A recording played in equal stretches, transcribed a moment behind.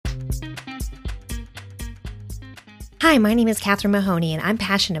Hi, my name is Catherine Mahoney, and I'm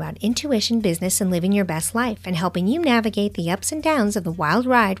passionate about intuition, business, and living your best life, and helping you navigate the ups and downs of the wild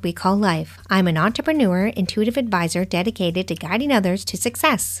ride we call life. I'm an entrepreneur, intuitive advisor dedicated to guiding others to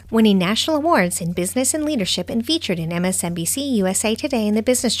success, winning national awards in business and leadership, and featured in MSNBC, USA Today, and the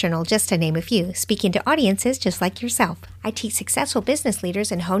Business Journal, just to name a few, speaking to audiences just like yourself. I teach successful business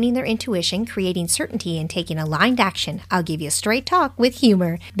leaders in honing their intuition, creating certainty, and taking aligned action. I'll give you straight talk with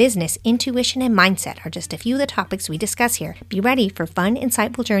humor. Business, intuition, and mindset are just a few of the topics we discuss here. Be ready for a fun,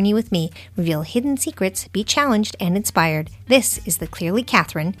 insightful journey with me. Reveal hidden secrets, be challenged and inspired. This is the Clearly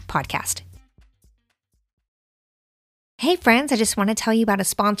Catherine podcast. Hey friends, I just want to tell you about a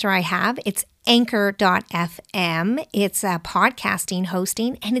sponsor I have. It's Anchor.fm. It's a podcasting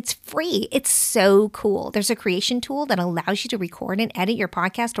hosting and it's free. It's so cool. There's a creation tool that allows you to record and edit your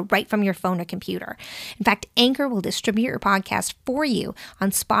podcast right from your phone or computer. In fact, Anchor will distribute your podcast for you on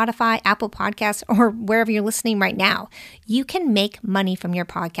Spotify, Apple Podcasts, or wherever you're listening right now. You can make money from your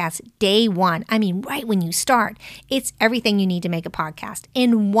podcast day one. I mean, right when you start. It's everything you need to make a podcast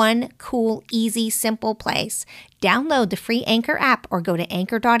in one cool, easy, simple place. Download the free Anchor app or go to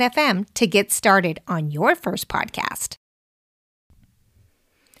Anchor.fm to get started on your first podcast.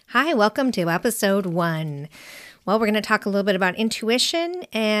 Hi, welcome to episode 1. Well, we're going to talk a little bit about intuition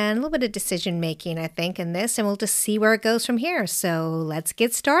and a little bit of decision making, I think, in this, and we'll just see where it goes from here. So let's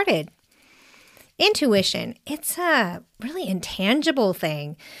get started. Intuition, it's a really intangible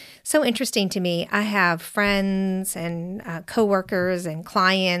thing. So interesting to me. I have friends and coworkers and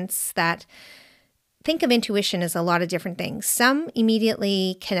clients that think of intuition as a lot of different things. Some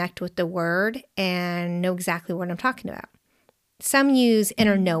immediately connect with the word and know exactly what I'm talking about. Some use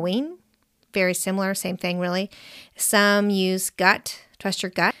inner knowing, very similar, same thing really. Some use gut, trust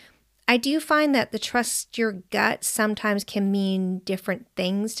your gut. I do find that the trust your gut sometimes can mean different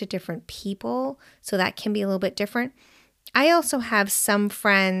things to different people, so that can be a little bit different. I also have some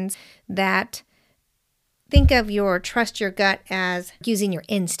friends that think of your trust your gut as using your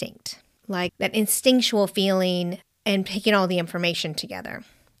instinct. Like that instinctual feeling and picking all the information together.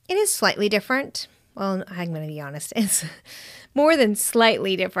 It is slightly different. Well, I'm going to be honest. It's more than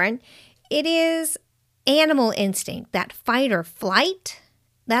slightly different. It is animal instinct, that fight or flight.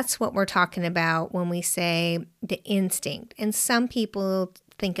 That's what we're talking about when we say the instinct. And some people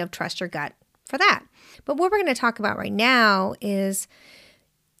think of trust your gut for that. But what we're going to talk about right now is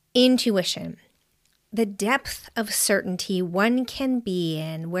intuition. The depth of certainty one can be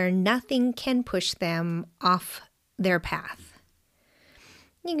in where nothing can push them off their path.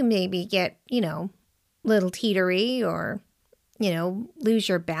 You can maybe get, a little teetery or, lose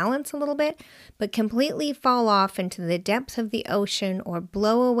your balance a little bit, but completely fall off into the depths of the ocean or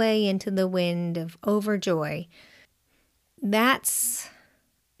blow away into the wind of overjoy. That's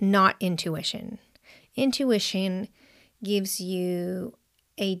not intuition. Intuition gives you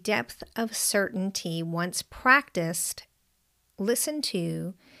a depth of certainty once practiced, listened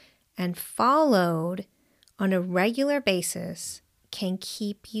to, and followed on a regular basis can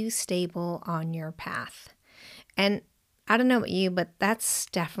keep you stable on your path. And I don't know about you, but that's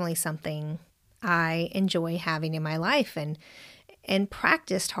definitely something I enjoy having in my life and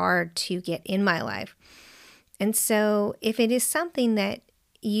practiced hard to get in my life. And so if it is something that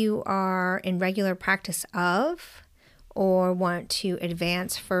you are in regular practice of, or want to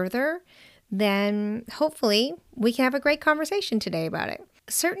advance further, then hopefully we can have a great conversation today about it.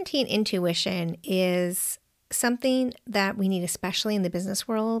 Certainty and intuition is something that we need, especially in the business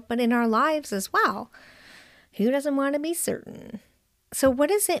world, but in our lives as well. Who doesn't want to be certain? So what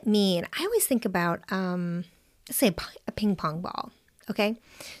does it mean? I always think about, let's say a ping pong ball. Okay,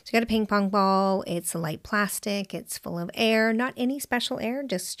 so you got a ping pong ball. It's a light plastic. It's full of air, not any special air,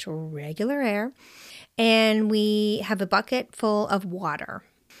 just regular air. And we have a bucket full of water.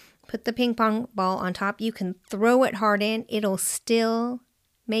 Put the ping pong ball on top. You can throw it hard in. It'll still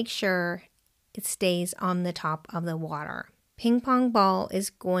make sure it stays on the top of the water. Ping pong ball is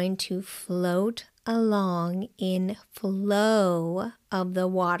going to float along in flow of the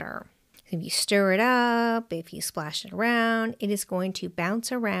water. If you stir it up, if you splash it around, it is going to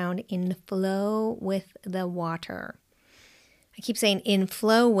bounce around in flow with the water. I keep saying in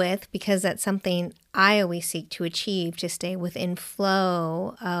flow with because that's something I always seek to achieve, to stay within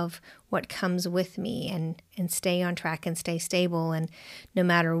flow of what comes with me and stay on track and stay stable. And no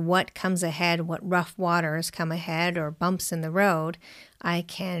matter what comes ahead, what rough waters come ahead or bumps in the road, I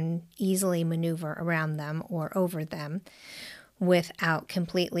can easily maneuver around them or over them without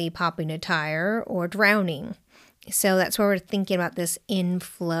completely popping a tire or drowning. So that's why we're thinking about this in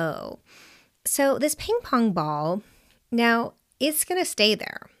flow. So this ping pong ball, now it's going to stay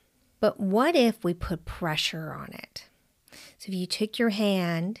there. But what if we put pressure on it? So if you took your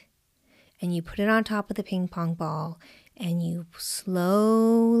hand and you put it on top of the ping pong ball and you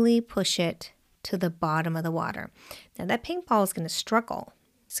slowly push it to the bottom of the water. Now that ping ball is going to struggle.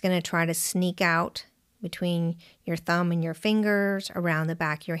 It's going to try to sneak out between your thumb and your fingers, around the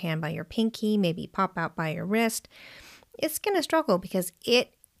back of your hand by your pinky, maybe pop out by your wrist. It's going to struggle because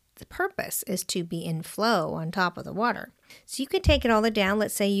the purpose is to be in flow on top of the water. So you could take it all the way down.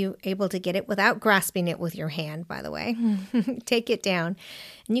 Let's say you're able to get it without grasping it with your hand, by the way. Take it down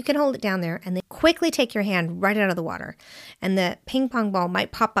and you can hold it down there and then quickly take your hand right out of the water. And the ping pong ball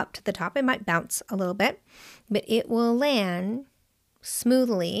might pop up to the top. It might bounce a little bit, but it will land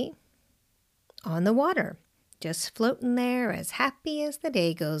smoothly on the water, just floating there as happy as the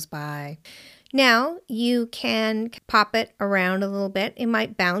day goes by. Now you can pop it around a little bit. It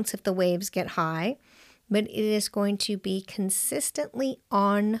might bounce if the waves get high, but it is going to be consistently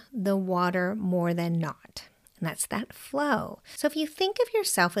on the water more than not. And that's that flow. So if you think of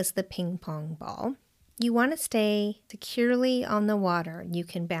yourself as the ping pong ball, you want to stay securely on the water. You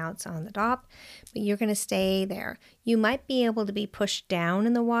can bounce on the top, but you're going to stay there. You might be able to be pushed down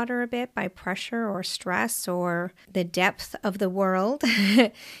in the water a bit by pressure or stress or the depth of the world,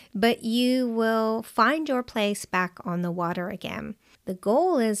 but you will find your place back on the water again. The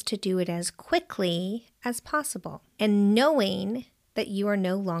goal is to do it as quickly as possible and knowing that you are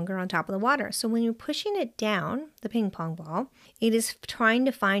no longer on top of the water. So when you're pushing it down, the ping pong ball, it is trying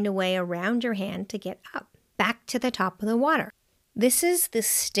to find a way around your hand to get up, back to the top of the water. This is the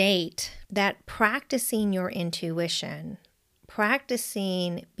state that practicing your intuition,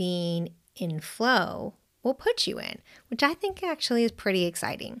 practicing being in flow will put you in, which I think actually is pretty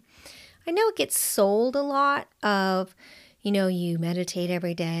exciting. I know it gets sold a lot of, you meditate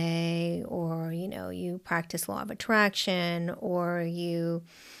every day, or, you practice law of attraction, or you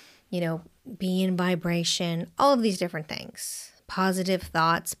be in vibration, all of these different things, positive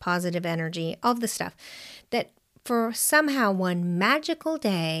thoughts, positive energy, all of the stuff that for somehow one magical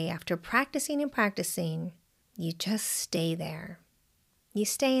day after practicing and practicing, you just stay there. You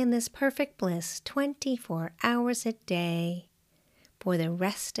stay in this perfect bliss 24 hours a day for the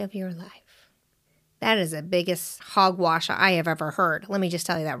rest of your life. That is the biggest hogwash I have ever heard. Let me just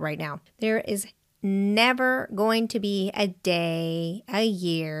tell you that right now. There is never going to be a day, a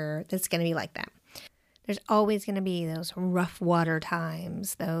year that's going to be like that. There's always going to be those rough water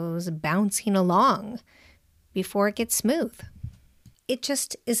times, those bouncing along before it gets smooth. It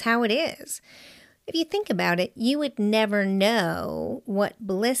just is how it is. If you think about it, you would never know what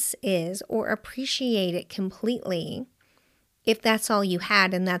bliss is or appreciate it completely if that's all you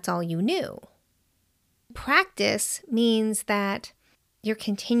had and that's all you knew. Practice means that you're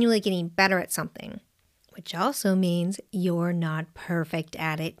continually getting better at something, which also means you're not perfect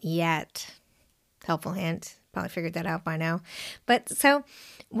at it yet. Helpful hint. Probably figured that out by now. But so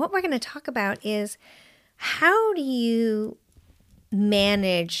what we're going to talk about is how do you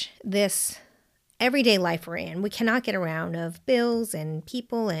manage this everyday life we're in? We cannot get around of bills and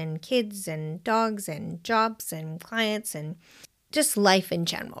people and kids and dogs and jobs and clients and just life in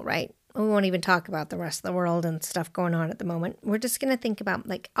general, right? We won't even talk about the rest of the world and stuff going on at the moment. We're just going to think about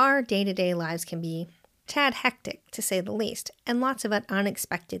our day-to-day lives can be a tad hectic, to say the least, and lots of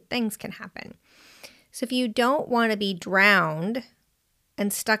unexpected things can happen. So if you don't want to be drowned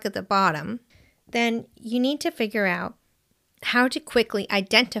and stuck at the bottom, then you need to figure out how to quickly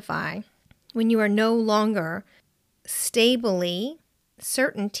identify when you are no longer stably,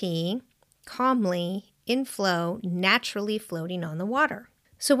 certainty, calmly, in flow, naturally floating on the water.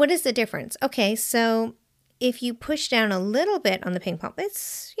 So what is the difference? Okay, so if you push down a little bit on the ping pong,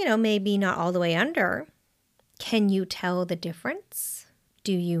 it's, maybe not all the way under. Can you tell the difference?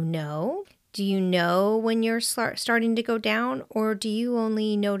 Do you know? Do you know when you're starting to go down, or do you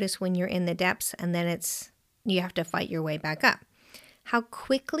only notice when you're in the depths and then you have to fight your way back up? How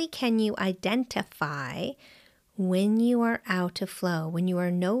quickly can you identify when you are out of flow, when you are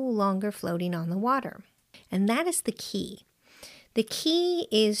no longer floating on the water? And that is the key. The key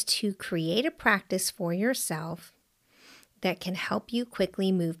is to create a practice for yourself that can help you quickly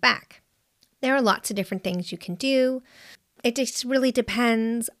move back. There are lots of different things you can do. It just really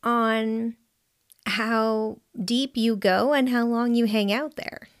depends on how deep you go and how long you hang out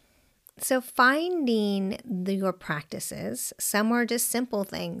there. So finding your practices, some are just simple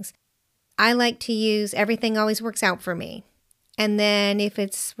things. I like to use everything always works out for me. And then if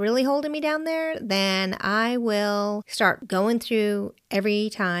it's really holding me down there, then I will start going through every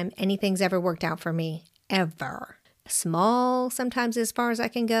time anything's ever worked out for me, ever. Small, sometimes as far as I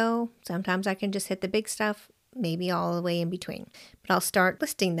can go. Sometimes I can just hit the big stuff. maybe all the way in between. But I'll start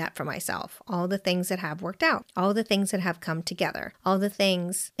listing that for myself. All the things that have worked out, all the things that have come together, all the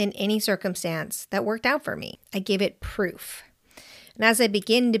things in any circumstance that worked out for me. I give it proof. And as I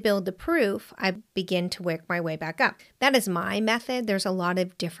begin to build the proof, I begin to work my way back up. That is my method. There's a lot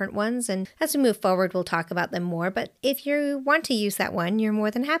of different ones. And as we move forward, we'll talk about them more. But if you want to use that one, you're more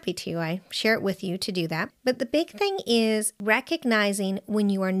than happy to. I share it with you to do that. But the big thing is recognizing when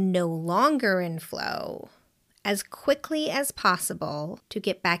you are no longer in flow as quickly as possible to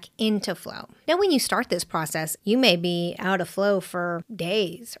get back into flow. Now, when you start this process, you may be out of flow for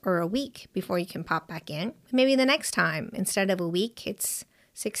days or a week before you can pop back in. Maybe the next time, instead of a week, it's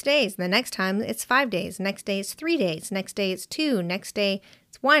 6 days. The next time, it's 5 days. Next day, it's 3 days. Next day, it's 2. Next day,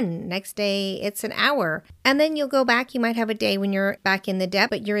 it's 1. Next day, it's an hour. And then you'll go back. You might have a day when you're back in the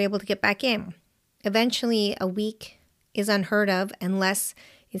depth, but you're able to get back in. Eventually, a week is unheard of unless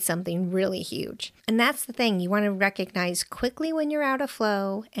it's something really huge. And that's the thing. You want to recognize quickly when you're out of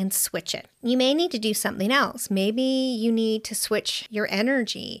flow and switch it. You may need to do something else. Maybe you need to switch your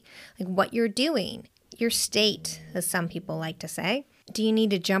energy, like what you're doing, your state, as some people like to say. Do you need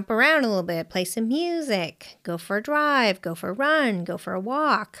to jump around a little bit, play some music, go for a drive, go for a run, go for a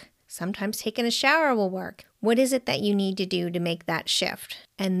walk? Sometimes taking a shower will work. What is it that you need to do to make that shift?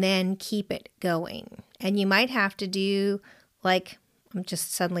 And then keep it going. And you might have to do I'm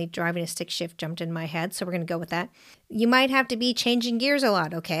just suddenly driving a stick shift jumped in my head, so we're going to go with that. You might have to be changing gears a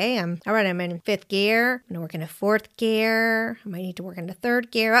lot, okay? I'm in 5th gear. I'm going to work into 4th gear. I might need to work into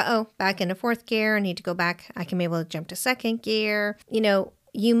 3rd gear. Back into 4th gear. I need to go back. I can be able to jump to 2nd gear.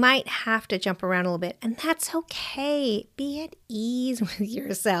 You might have to jump around a little bit, and that's okay. Be at ease with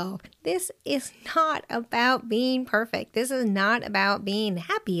yourself. This is not about being perfect. This is not about being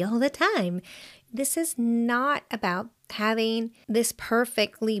happy all the time. This is not about having this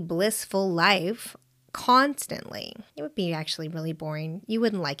perfectly blissful life constantly. It would be actually really boring. You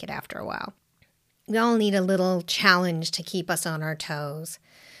wouldn't like it after a while. We all need a little challenge to keep us on our toes.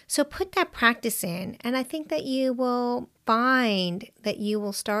 So put that practice in, and I think that you will find that you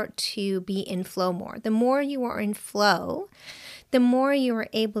will start to be in flow more. The more you are in flow, the more you are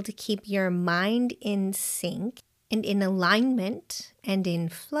able to keep your mind in sync and in alignment and in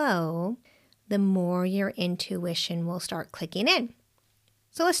flow, the more your intuition will start clicking in.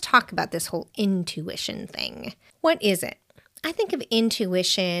 So let's talk about this whole intuition thing. What is it? I think of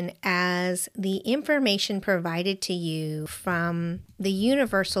intuition as the information provided to you from the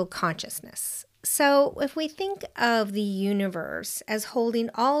universal consciousness. So if we think of the universe as holding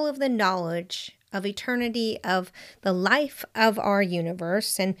all of the knowledge of eternity, of the life of our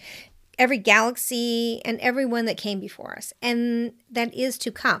universe, and every galaxy and everyone that came before us, and that is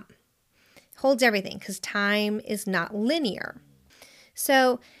to come, holds everything because time is not linear.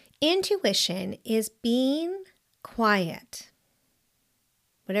 So intuition is being quiet,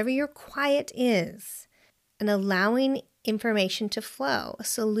 whatever your quiet is, and allowing information to flow, a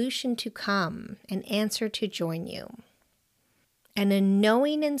solution to come, an answer to join you, and a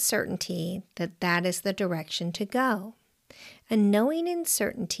knowing and certainty that that is the direction to go. A knowing and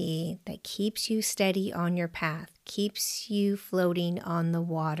certainty that keeps you steady on your path, keeps you floating on the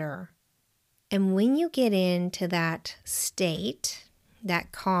water. And when you get into that state,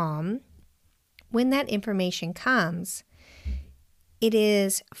 that calm, when that information comes, it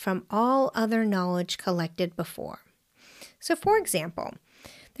is from all other knowledge collected before. So for example,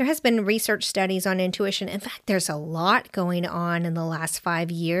 there has been research studies on intuition. In fact, there's a lot going on in the last 5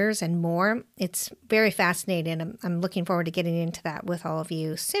 years and more. It's very fascinating. I'm looking forward to getting into that with all of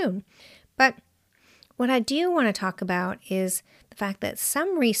you soon. But what I do want to talk about is the fact that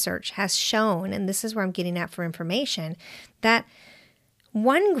some research has shown, and this is where I'm getting at for information, that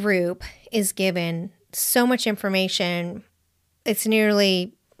one group is given so much information, it's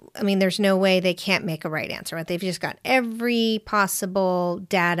nearly, there's no way they can't make a right answer, right? They've just got every possible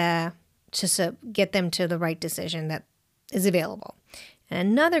data to get them to the right decision that is available. And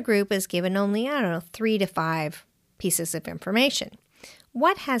another group is given only, 3 to 5 pieces of information.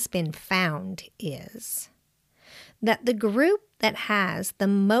 What has been found is that the group that has the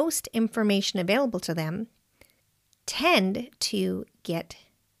most information available to them tend to get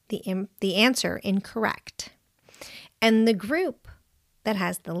the answer incorrect. And the group that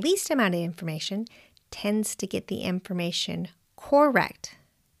has the least amount of information tends to get the information correct.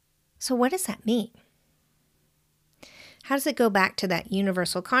 So what does that mean? How does it go back to that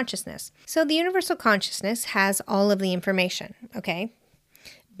universal consciousness? So the universal consciousness has all of the information, okay?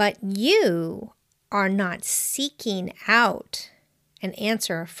 But you are not seeking out an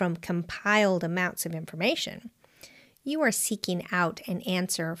answer from compiled amounts of information. You are seeking out an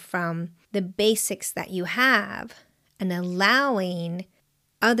answer from the basics that you have and allowing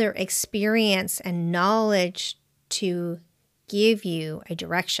other experience and knowledge to give you a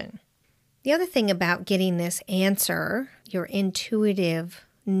direction. The other thing about getting this answer, your intuitive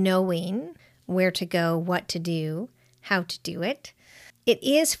knowing where to go, what to do, how to do it, it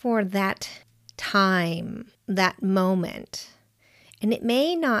is for that time, that moment. And it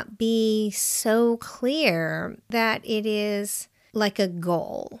may not be so clear that it is like a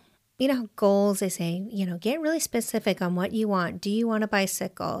goal. You know, goals, they say, get really specific on what you want. Do you want a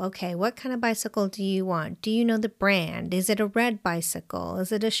bicycle? Okay, what kind of bicycle do you want? Do you know the brand? Is it a red bicycle?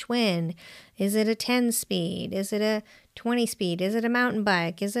 Is it a Schwinn? Is it a 10-speed? Is it a 20-speed? Is it a mountain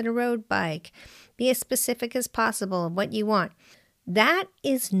bike? Is it a road bike? Be as specific as possible of what you want. That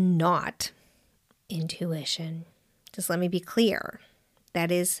is not intuition. Just let me be clear.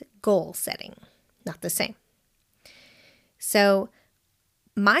 That is goal setting, not the same. So,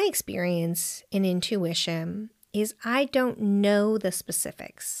 my experience in intuition is I don't know the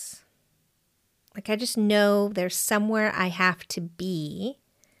specifics. Like I just know there's somewhere I have to be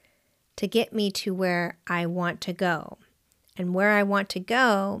to get me to where I want to go. And where I want to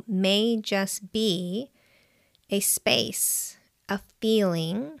go may just be a space, a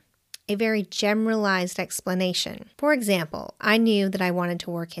feeling, a very generalized explanation. For example, I knew that I wanted to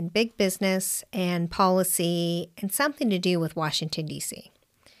work in big business and policy and something to do with Washington, D.C.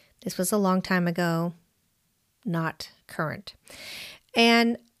 This was a long time ago, not current.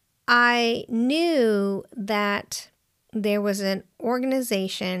 And I knew that there was an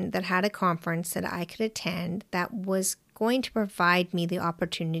organization that had a conference that I could attend that was going to provide me the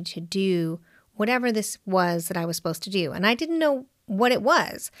opportunity to do whatever this was that I was supposed to do. And I didn't know what it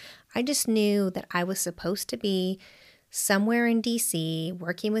was. I just knew that I was supposed to be somewhere in DC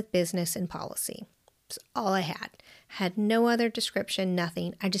working with business and policy. That's all I had. Had no other description,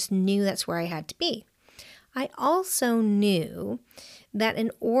 nothing. I just knew that's where I had to be. I also knew that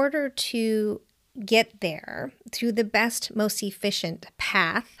in order to get there through the best, most efficient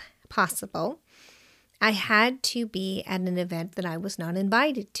path possible, I had to be at an event that I was not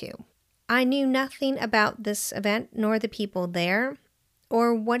invited to. I knew nothing about this event nor the people there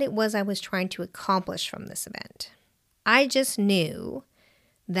or what it was I was trying to accomplish from this event. I just knew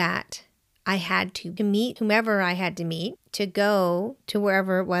that I had to meet whomever I had to meet, to go to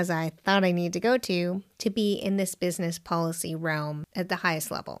wherever it was I thought I needed to go to be in this business policy realm at the highest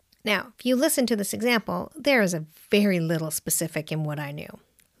level. Now, if you listen to this example, there is a very little specific in what I knew.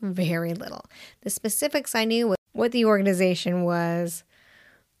 Very little. The specifics I knew was what the organization was,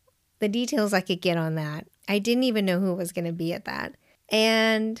 the details I could get on that. I didn't even know who was going to be at that.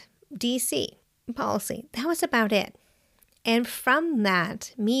 And DC policy. That was about it. And from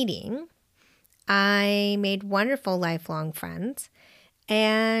that meeting, I made wonderful lifelong friends,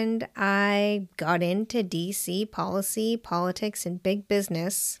 and I got into DC policy, politics, and big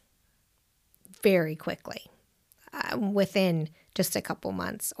business very quickly, within just a couple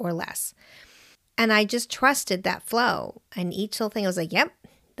months or less. And I just trusted that flow. And each little thing I was like, yep,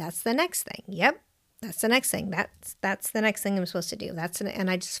 that's the next thing. Yep, that's the next thing. That's the next thing I'm supposed to do. And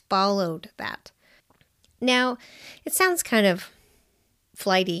I just followed that. Now, it sounds kind of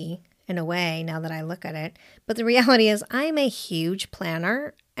flighty in a way now that I look at it, but the reality is I'm a huge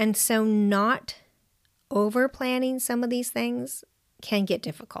planner, and so not over planning some of these things can get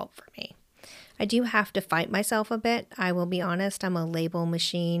difficult for me. I do have to fight myself a bit. I will be honest, I'm a label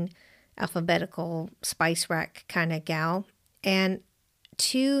machine, alphabetical spice rack kind of gal, and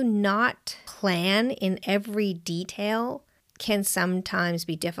to not plan in every detail can sometimes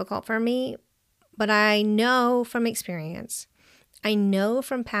be difficult for me, but I know from experience, I know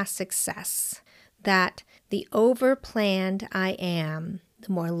from past success that the over-planned I am,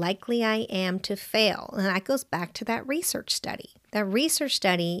 the more likely I am to fail. And that goes back to that research study. That research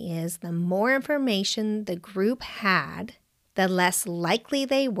study is the more information the group had, the less likely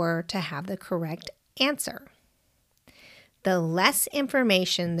they were to have the correct answer. The less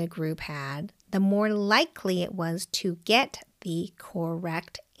information the group had, the more likely it was to get the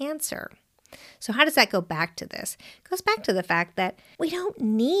correct answer. So how does that go back to this? It goes back to the fact that we don't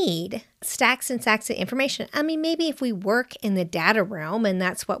need stacks and stacks of information. I mean, maybe if we work in the data realm and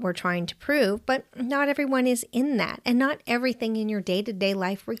that's what we're trying to prove, but not everyone is in that. And not everything in your day-to-day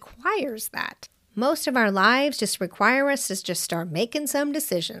life requires that. Most of our lives just require us to just start making some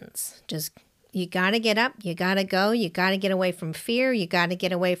decisions. You got to get up, you got to go, you got to get away from fear, you got to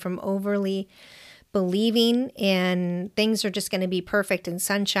get away from overly believing in things are just going to be perfect and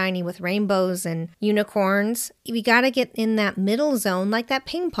sunshiny with rainbows and unicorns. We got to get in that middle zone like that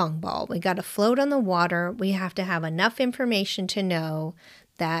ping pong ball. We got to float on the water. We have to have enough information to know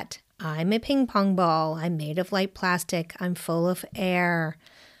that I'm a ping pong ball. I'm made of light plastic. I'm full of air.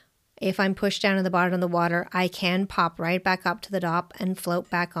 If I'm pushed down to the bottom of the water, I can pop right back up to the top and float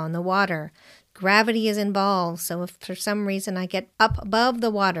back on the water. Gravity is involved, so if for some reason I get up above the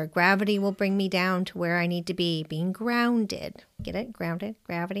water, gravity will bring me down to where I need to be, being grounded. Get it? Grounded?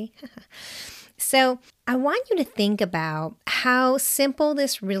 Gravity? So I want you to think about how simple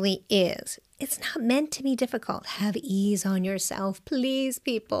this really is. It's not meant to be difficult. Have ease on yourself, please,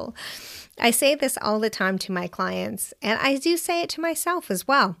 people. I say this all the time to my clients, and I do say it to myself as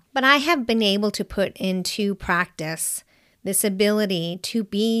well. But I have been able to put into practice this ability to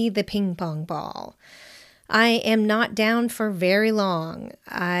be the ping pong ball. I am not down for very long.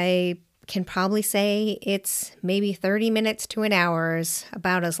 I can probably say it's maybe 30 minutes to an hour is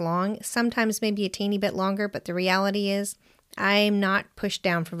about as long, sometimes maybe a teeny bit longer, but the reality is I'm not pushed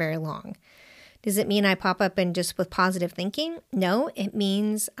down for very long. Does it mean I pop up and just with positive thinking? No, it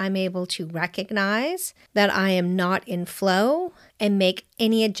means I'm able to recognize that I am not in flow and make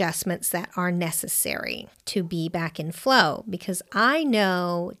any adjustments that are necessary to be back in flow, because I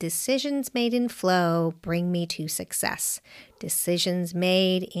know decisions made in flow bring me to success. Decisions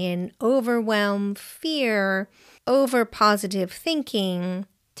made in overwhelm, fear, over positive thinking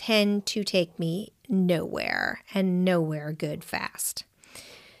tend to take me nowhere, and nowhere good fast.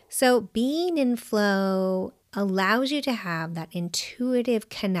 So being in flow allows you to have that intuitive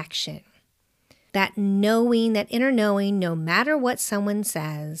connection, that knowing, that inner knowing, no matter what someone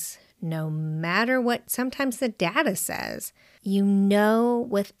says, no matter what sometimes the data says, you know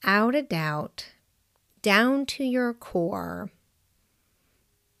without a doubt, down to your core,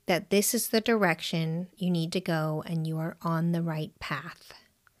 that this is the direction you need to go and you are on the right path.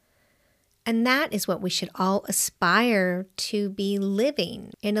 And that is what we should all aspire to be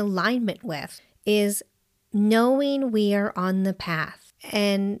living in alignment with, is knowing we are on the path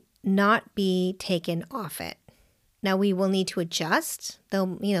and not be taken off it. Now we will need to adjust.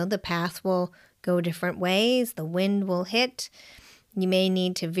 The path will go different ways. The wind will hit. You may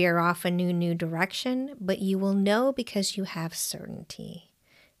need to veer off a new direction, but you will know because you have certainty.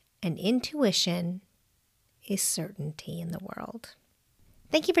 And intuition is certainty in the world.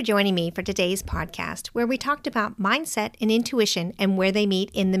 Thank you for joining me for today's podcast, where we talked about mindset and intuition and where they meet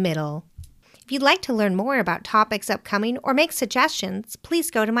in the middle. If you'd like to learn more about topics upcoming or make suggestions,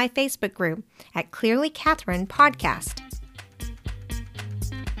 please go to my Facebook group at Clearly Catherine Podcast.